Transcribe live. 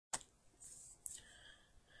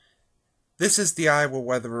This is the Iowa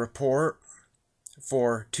Weather Report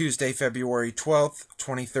for Tuesday, February 12th,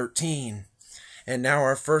 2013. And now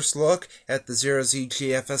our first look at the 0Z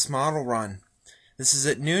GFS Model Run. This is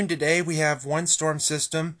at noon today. We have one storm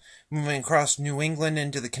system moving across New England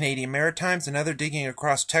into the Canadian Maritimes, another digging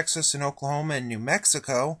across Texas and Oklahoma and New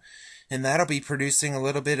Mexico. And that'll be producing a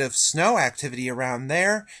little bit of snow activity around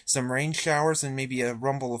there, some rain showers and maybe a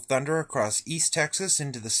rumble of thunder across East Texas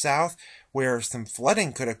into the south, where some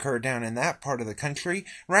flooding could occur down in that part of the country.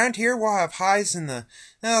 Around here we'll have highs in the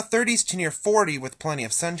 30s to near 40 with plenty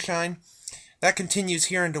of sunshine. That continues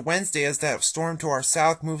here into Wednesday as that storm to our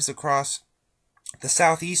south moves across the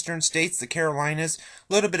southeastern states, the Carolinas.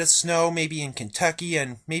 A little bit of snow maybe in Kentucky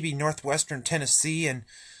and maybe northwestern Tennessee and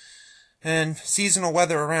seasonal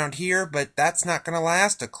weather around here, but that's not going to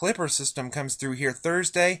last. A clipper system comes through here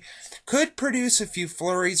Thursday. Could produce a few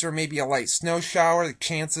flurries or maybe a light snow shower. The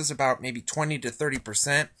chances about maybe 20 to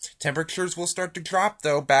 30%. Temperatures will start to drop,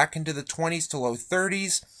 though, back into the 20s to low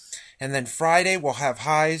 30s. And then Friday we'll have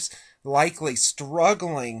highs likely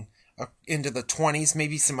struggling into the 20s,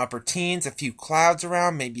 maybe some upper teens, a few clouds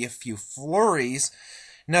around, maybe a few flurries.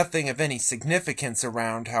 Nothing of any significance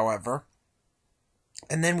around, however.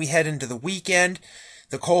 And then we head into the weekend.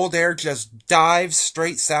 The cold air just dives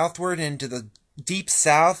straight southward into the deep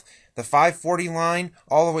south, the 540 line,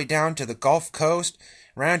 all the way down to the Gulf Coast.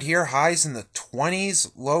 Around here, highs in the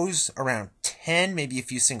 20s, lows around 10, maybe a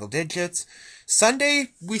few single digits. Sunday,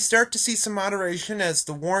 we start to see some moderation as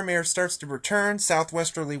the warm air starts to return,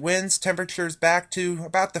 southwesterly winds, temperatures back to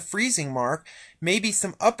about the freezing mark, maybe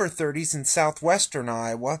some upper 30s in southwestern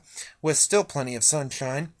Iowa, with still plenty of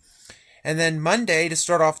sunshine. And then Monday, to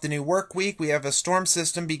start off the new work week, we have a storm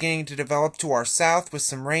system beginning to develop to our south with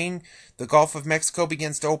some rain. The Gulf of Mexico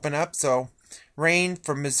begins to open up, so rain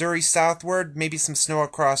from Missouri southward, maybe some snow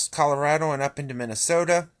across Colorado and up into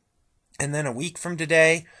Minnesota. And then a week from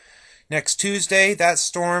today, next Tuesday, that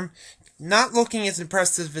storm not looking as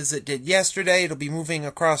impressive as it did yesterday. It'll be moving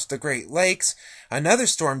across the Great Lakes. Another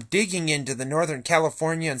storm digging into the northern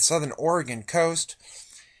California and southern Oregon coast.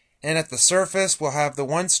 And at the surface, we'll have the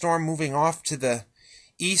one storm moving off to the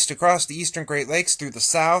east across the eastern Great Lakes through the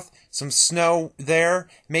south. Some snow there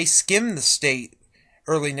may skim the state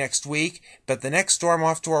early next week, but the next storm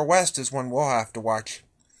off to our west is one we'll have to watch.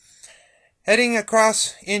 Heading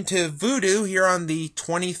across into Voodoo here on the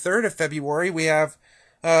 23rd of February, we have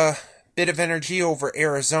a bit of energy over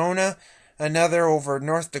Arizona, another over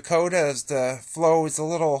North Dakota as the flow is a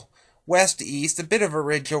little west-east, a bit of a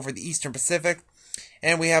ridge over the eastern Pacific.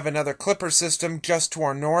 And we have another clipper system just to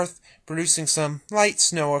our north, producing some light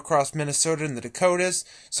snow across Minnesota and the Dakotas,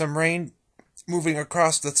 some rain moving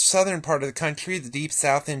across the southern part of the country, the deep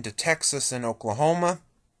south into Texas and Oklahoma.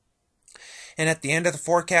 And at the end of the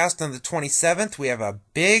forecast on the 27th, we have a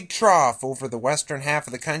big trough over the western half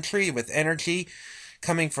of the country with energy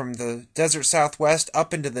coming from the desert southwest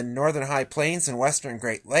up into the northern high plains and western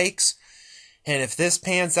Great Lakes. And if this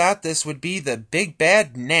pans out, this would be the big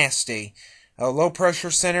bad nasty. A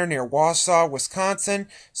low-pressure center near Wausau, Wisconsin,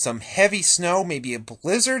 some heavy snow, maybe a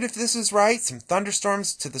blizzard if this is right, some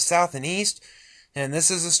thunderstorms to the south and east, and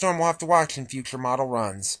this is a storm we'll have to watch in future model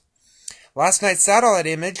runs. Last night's satellite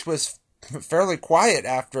image was fairly quiet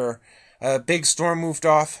after a big storm moved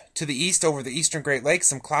off to the east over the eastern Great Lakes,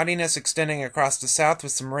 some cloudiness extending across the south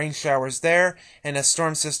with some rain showers there, and a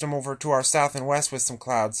storm system over to our south and west with some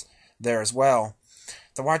clouds there as well.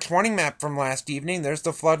 The watch warning map from last evening, there's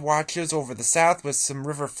the flood watches over the south with some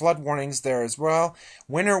river flood warnings there as well.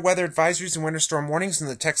 Winter weather advisories and winter storm warnings in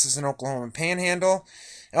the Texas and Oklahoma Panhandle.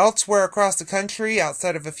 Elsewhere across the country,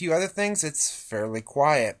 outside of a few other things, it's fairly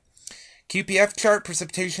quiet. QPF chart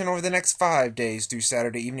precipitation over the next 5 days through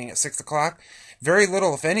Saturday evening at 6 o'clock. Very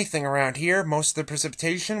little, if anything, around here. Most of the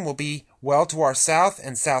precipitation will be well to our south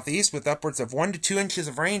and southeast with upwards of 1 to 2 inches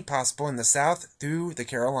of rain possible in the south through the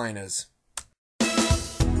Carolinas.